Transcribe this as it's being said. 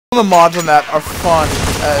the mods on that are fun.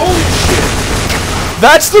 Holy shit.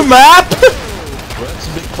 That's the map? Well, that's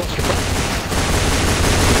a big cluster.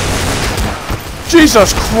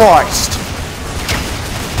 Jesus Christ.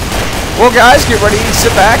 Well, guys, get ready,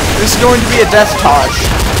 sit back. This is going to be a DEATHTAGE.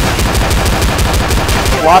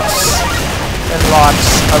 Lots and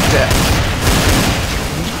lots of death.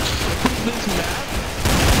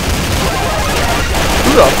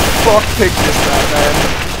 Who the fuck picked this map, man?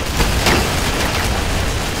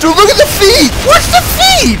 Dude, look at the feed! What's the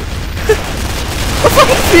feed? The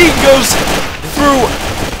fucking feed goes through...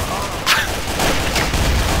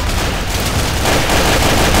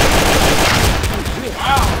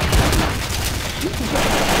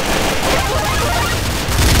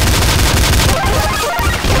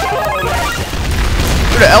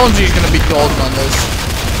 Dude, the LMG is gonna be golden on this.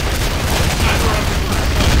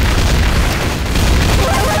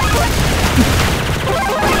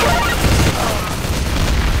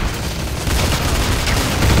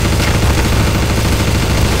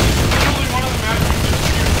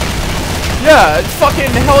 Yeah, fucking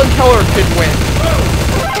Helen Keller could win.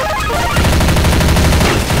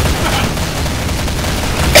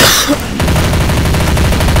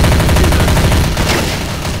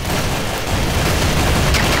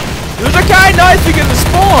 There's a guy knifing in the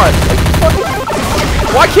spawn!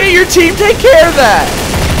 Like, why can't your team take care of that?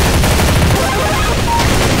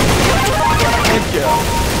 Thank you.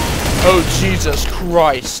 Oh, Jesus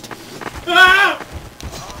Christ.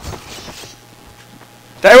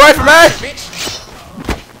 Stay away from me!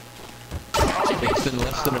 It's been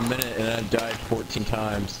less than a minute and I've died 14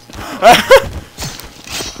 times.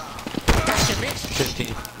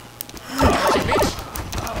 15.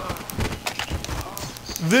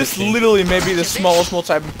 This 15. Literally may be the smallest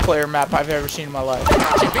multiplayer map I've ever seen in my life.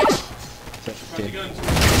 15.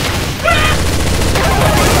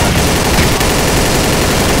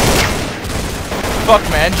 Fuck,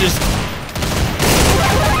 man, just...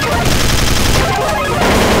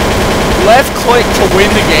 left click to win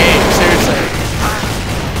the game, seriously.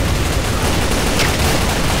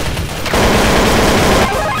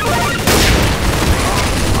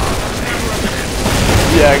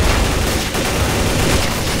 Yeah.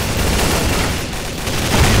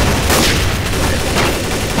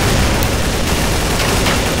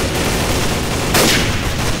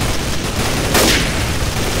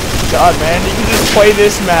 God, man, you can just play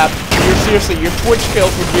this map. Seriously, your Twitch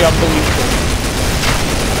kills would be unbelievable.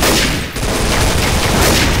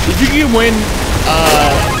 If you can win,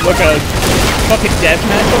 like a fucking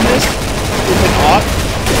deathmatch on this with an op,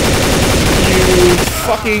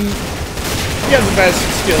 you have the best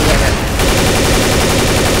skills ever.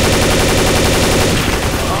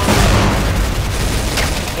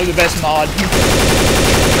 Or the best mod.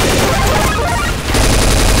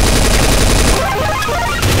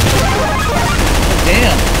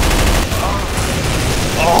 Damn.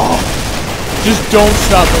 Oh. Just don't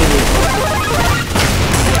stop moving.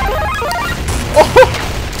 Oh!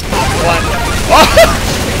 One. Oh!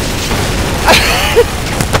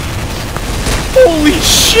 Holy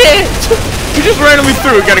shit! You just randomly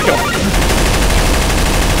threw it, gotta kill him.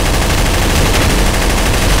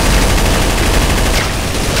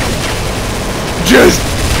 Just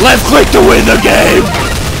left click to win the game!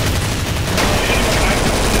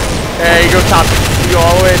 There you go, top. You go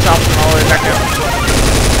all the way to top and all the way back down.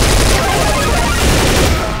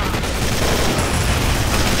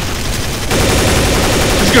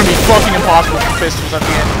 It's gonna be fucking impossible for pistols at the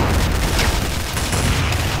end.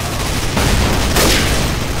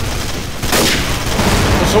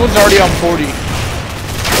 Well, someone's already on 40.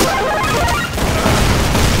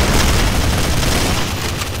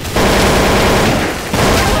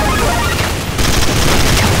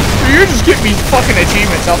 You're just getting me fucking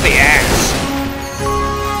achievements out the ass.